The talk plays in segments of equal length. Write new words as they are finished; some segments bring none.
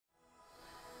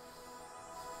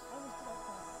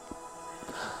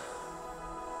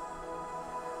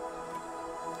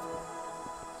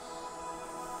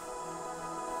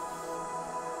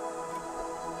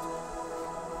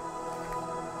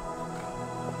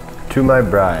To my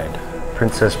bride,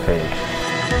 Princess Paige.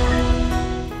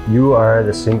 You are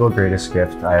the single greatest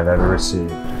gift I have ever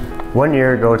received. 1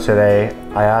 year ago today,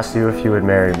 I asked you if you would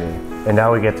marry me, and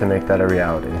now we get to make that a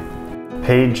reality.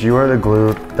 Paige, you are the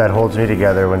glue that holds me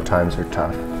together when times are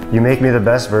tough. You make me the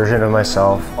best version of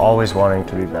myself, always wanting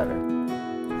to be better.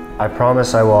 I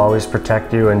promise I will always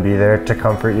protect you and be there to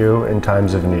comfort you in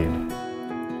times of need.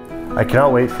 I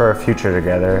cannot wait for our future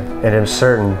together, and am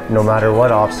certain, no matter what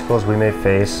obstacles we may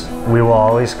face, we will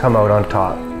always come out on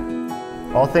top.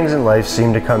 All things in life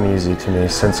seem to come easy to me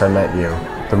since I met you,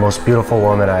 the most beautiful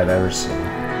woman I have ever seen.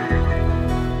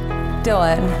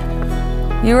 Dylan,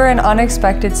 you were an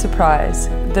unexpected surprise,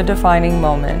 the defining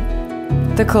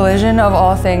moment. The collision of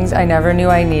all things I never knew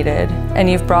I needed, and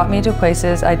you've brought me to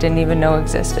places I didn't even know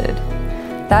existed.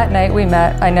 That night we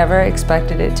met, I never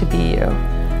expected it to be you,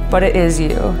 but it is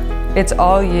you. It's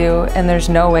all you, and there's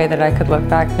no way that I could look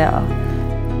back now.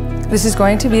 This is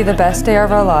going to be the best day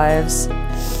of our lives,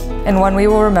 and one we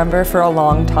will remember for a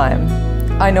long time.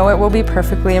 I know it will be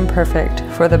perfectly imperfect,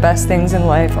 for the best things in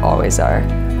life always are.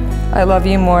 I love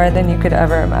you more than you could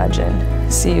ever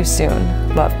imagine. See you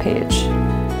soon. Love, Paige.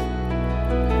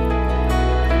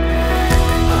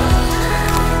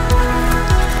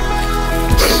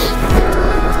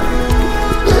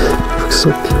 So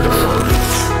beautiful.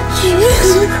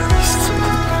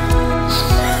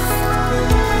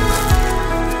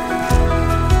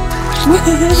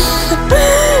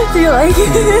 You like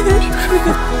it?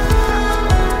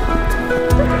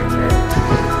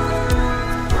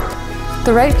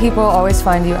 The right people always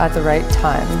find you at the right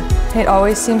time. It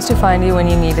always seems to find you when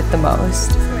you need it the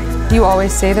most. You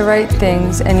always say the right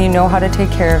things, and you know how to take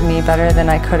care of me better than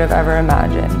I could have ever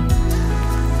imagined.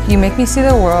 You make me see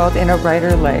the world in a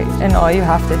brighter light, and all you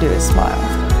have to do is smile.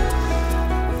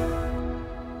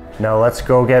 Now let's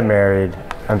go get married.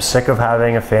 I'm sick of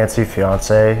having a fancy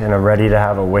fiance, and I'm ready to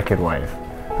have a wicked wife.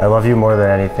 I love you more than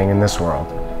anything in this world.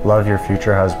 Love, your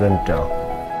future husband, Dill.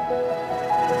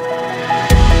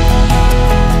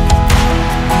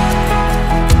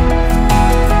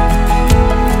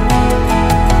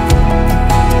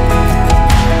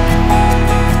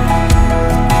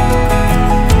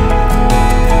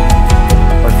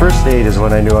 First date is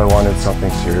when I knew I wanted something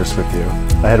serious with you.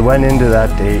 I had went into that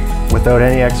date without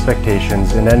any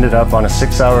expectations and ended up on a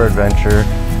 6-hour adventure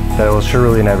that I will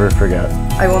surely never forget.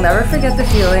 I will never forget the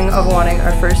feeling of wanting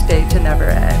our first date to never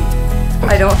end.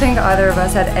 I don't think either of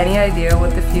us had any idea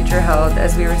what the future held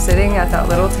as we were sitting at that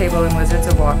little table in Wizards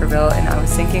of Walkerville and I was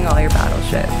sinking all your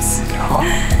battleships.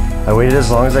 I waited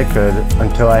as long as I could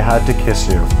until I had to kiss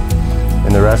you.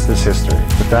 And the rest is history.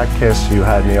 With that kiss, you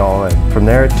had me all in. From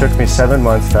there, it took me 7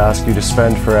 months to ask you to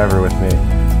spend forever with me.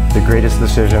 The greatest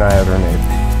decision I ever made.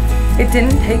 It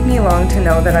didn't take me long to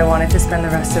know that I wanted to spend the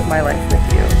rest of my life with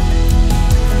you.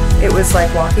 It was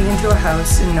like walking into a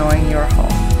house and knowing you were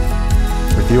home.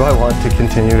 With you, I want to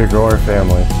continue to grow our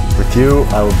family. With you,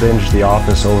 I will binge The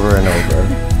Office over and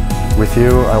over. With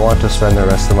you, I want to spend the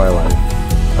rest of my life.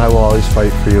 I will always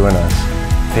fight for you and us.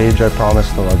 Paige, I promise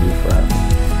to love you forever.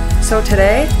 So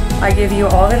today, I give you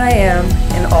all that I am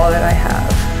and all that I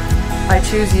have. I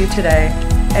choose you today,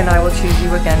 and I will choose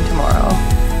you again tomorrow.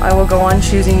 I will go on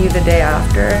choosing you the day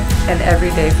after, and every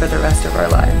day for the rest of our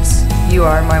lives. You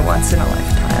are my once in a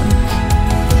lifetime.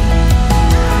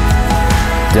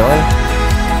 Dylan,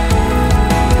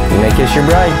 you may kiss your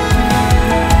bride.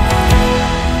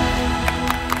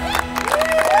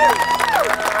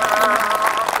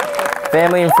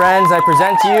 Family and friends, I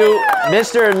present to you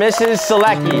Mr. and Mrs.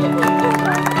 Selecki.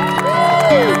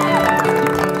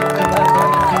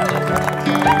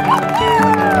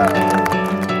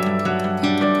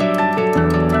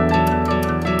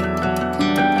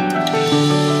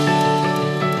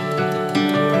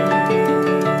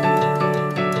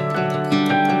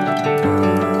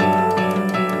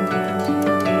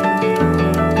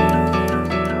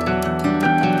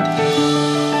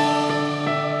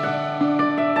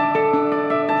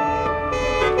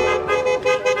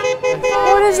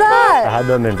 What is that? I had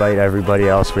them invite everybody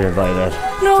else we invited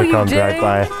to come drive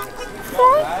by.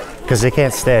 Because they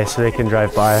can't stay, so they can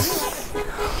drive by.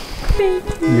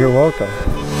 Thank you. You're welcome.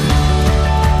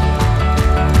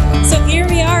 So here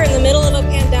we are in the middle of a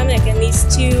pandemic, and these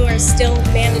two are still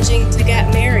managing to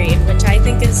get married, which I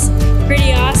think is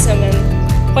pretty awesome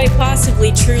and quite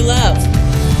possibly true love.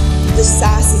 The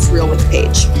sass is real with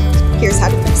Paige. Here's how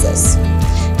to fix this.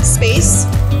 Space,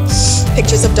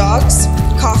 pictures of dogs,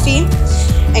 coffee,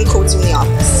 and quotes from The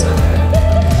Office.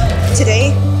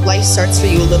 Today, life starts for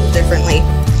you a little differently.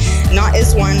 Not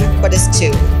as one, but as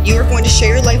two. You are going to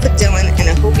share your life with Dylan, and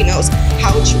I hope he knows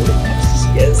how true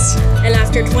he is. And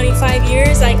after 25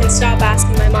 years, I can stop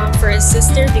asking my mom for a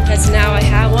sister because now I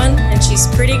have one and she's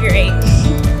pretty great.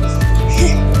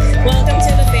 Welcome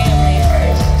to the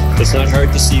family. It's not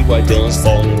hard to see why Dylan's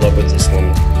fallen in love with this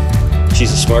woman.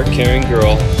 She's a smart, caring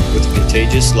girl with a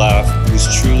contagious laugh who's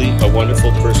truly a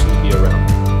wonderful person to be around.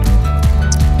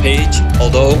 Paige,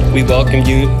 although we welcomed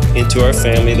you into our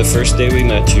family the first day we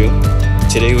met you,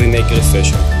 today we make it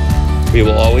official. We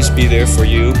will always be there for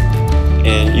you,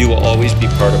 and you will always be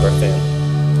part of our family.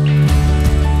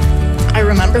 I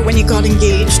remember when you got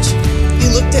engaged, you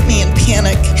looked at me in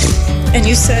panic and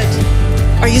you said,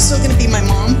 "Are you still gonna be my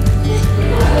mom?"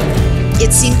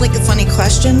 It seemed like a funny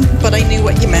question, but I knew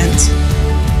what you meant.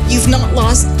 You've not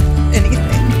lost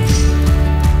anything.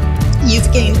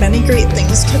 You've gained many great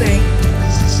things today.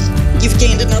 You've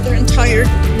gained another entire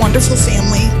wonderful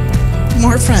family,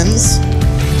 more friends,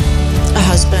 a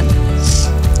husband,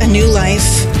 a new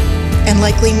life, and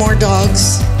likely more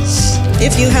dogs.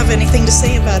 If you have anything to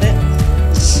say about it,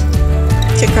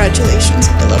 congratulations.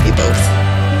 I love you both.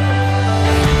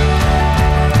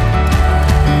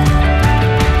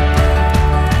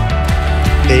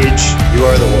 Paige, you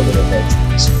are the woman of my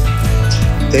dreams.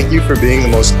 Thank you for being the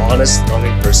most honest,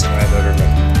 loving person I've ever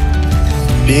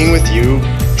met. Being with you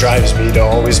drives me to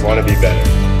always want to be better.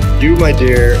 You, my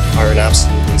dear, are an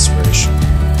absolute inspiration.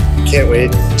 Can't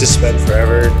wait to spend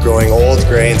forever growing old,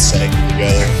 gray, and saggy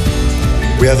together.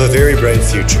 We have a very bright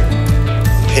future.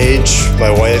 Paige,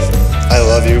 my wife, I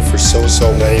love you for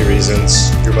so many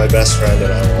reasons. You're my best friend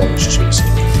and I will always choose you.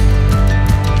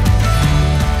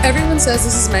 Everyone says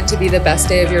this is meant to be the best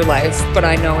day of your life, but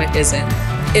I know it isn't.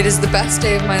 It is the best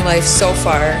day of my life so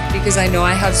far because I know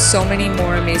I have so many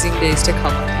more amazing days to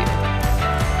come with you.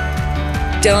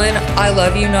 Dylan, I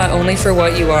love you not only for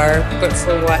what you are, but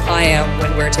for what I am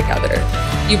when we're together.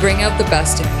 You bring out the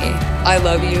best in me. I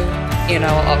love you, and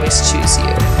I will always choose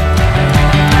you.